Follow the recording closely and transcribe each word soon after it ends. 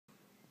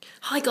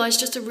Hi guys,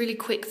 just a really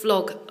quick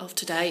vlog of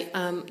today.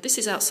 This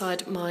is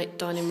outside my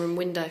dining room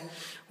window.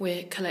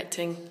 We're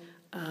collecting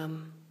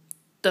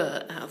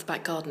dirt out of the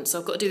back garden, so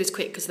I've got to do this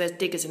quick because there's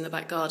diggers in the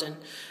back garden.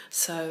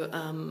 So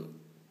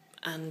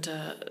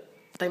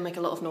they make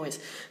a lot of noise.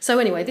 So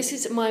anyway, this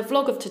is my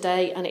vlog of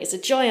today, and it's a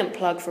giant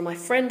plug from my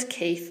friend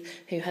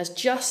Keith, who has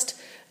just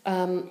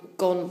gone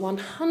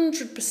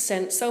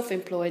 100%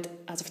 self-employed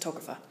as a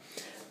photographer,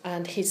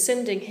 and he's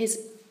sending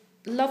his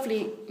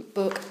lovely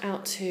book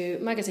out to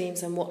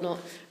magazines and whatnot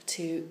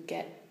to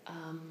get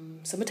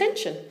some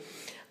attention.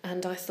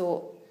 And I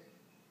thought,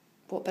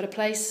 what better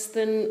place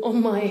than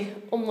on my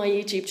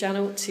YouTube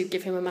channel to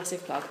give him a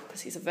massive plug, because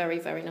he's a very,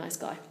 very nice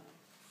guy.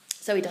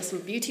 So he does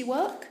some beauty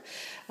work.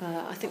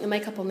 I think the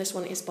makeup on this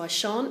one is by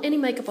Sean. Any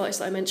makeup artists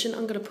that I mention,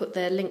 I'm going to put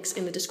their links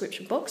in the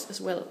description box,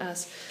 as well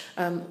as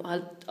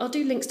I'll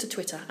do links to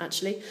Twitter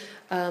actually,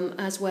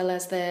 as well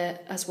as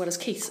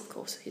Keith's, of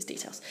course, his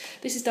details.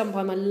 This is done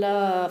by my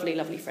lovely,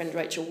 lovely friend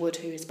Rachel Wood,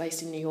 who is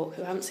based in New York,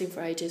 who I haven't seen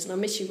for ages, and I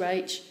miss you,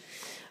 Rach.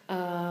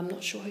 I'm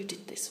not sure who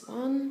did this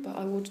one, but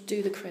I will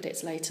do the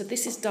credits later.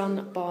 This is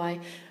done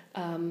by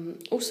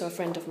also a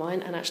friend of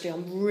mine, and actually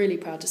I'm really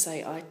proud to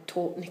say I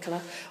taught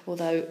Nicola,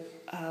 although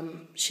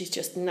she's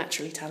just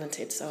naturally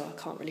talented, so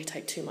I can't really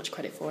take too much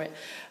credit for it.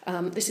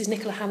 This is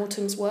Nicola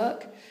Hamilton's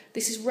work.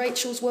 This is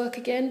Rachel's work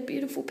again.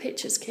 Beautiful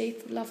pictures,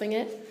 Keith, loving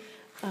it.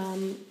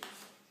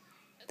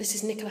 This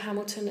is Nicola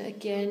Hamilton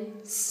again,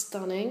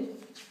 stunning.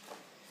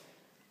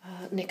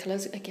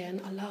 Nicola's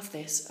again, I love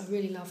this, I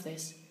really love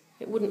this.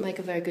 It wouldn't make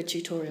a very good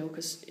tutorial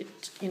because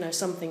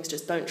some things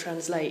just don't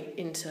translate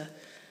into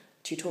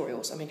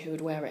tutorials. I mean, who would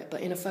wear it?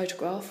 But in a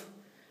photograph,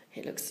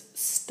 it looks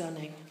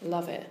stunning.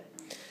 Love it.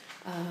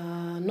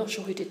 Not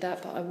sure who did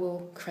that, but I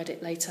will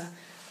credit later.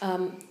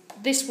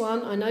 This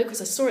one I know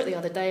because I saw it the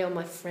other day on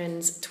my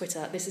friend's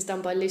Twitter. This is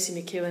done by Lucy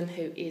McEwen,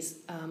 who is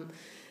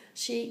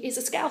she is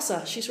a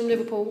Scouser. She's from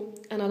Liverpool,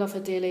 and I love her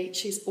dearly.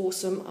 She's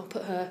awesome. I'll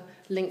put her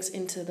links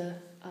into the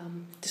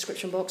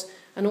description box.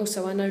 And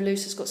also, I know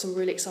Lucy's got some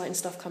really exciting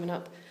stuff coming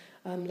up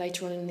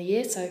later on in the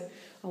year, so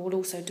I will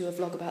also do a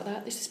vlog about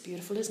that. This is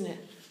beautiful, isn't it?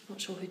 Not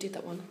sure who did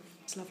that one.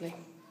 It's lovely.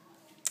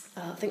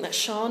 I think that's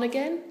Sean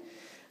again.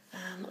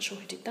 I'm not sure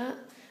who did that.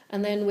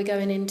 And then we're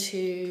going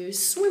into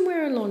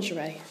swimwear and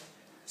lingerie.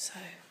 So,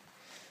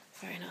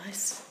 very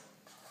nice.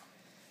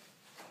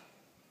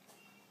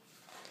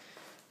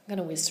 I'm going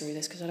to whiz through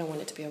this because I don't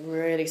want it to be a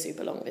really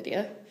super long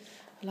video.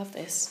 I love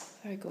this.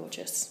 Very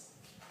gorgeous.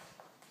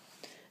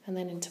 And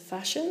then into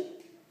fashion.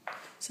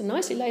 It's a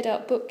nicely laid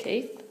out book,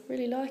 Keith.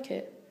 Really like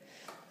it.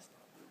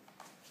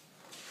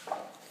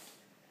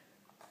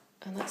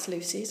 And that's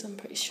Lucy's, I'm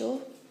pretty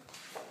sure.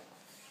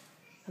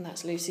 And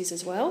that's Lucy's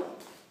as well.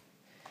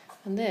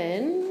 And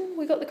then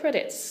we got the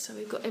credits. So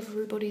we've got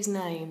everybody's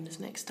names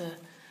next to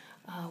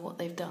what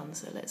they've done.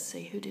 So let's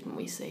see, who didn't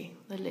we see?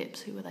 The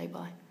lips, who were they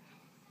by?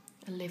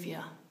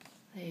 Olivia.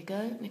 There you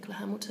go, Nicola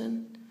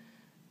Hamilton.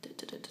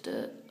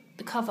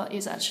 The cover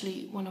is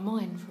actually one of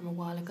mine from a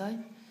while ago.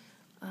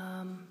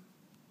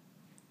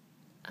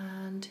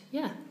 And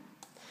yeah,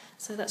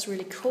 so that's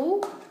really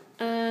cool.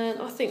 And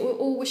I think we're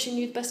all wishing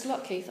you the best of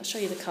luck, Keith. I'll show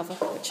you the cover,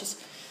 which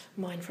is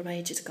mine from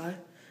ages ago.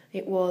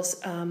 It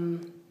was,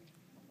 on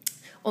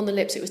the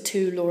lips, it was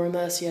 2 Laura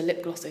Mercier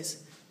lip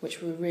glosses,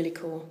 which were really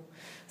cool.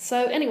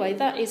 So anyway,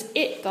 that is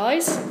it,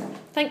 guys.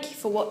 Thank you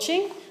for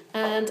watching,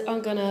 and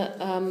I'm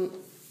gonna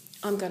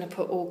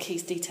put all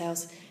Keith's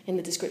details in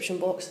the description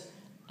box.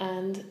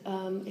 And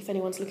if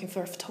anyone's looking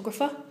for a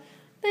photographer,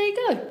 there you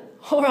go.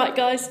 All right,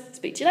 guys.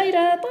 Speak to you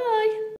later. Bye.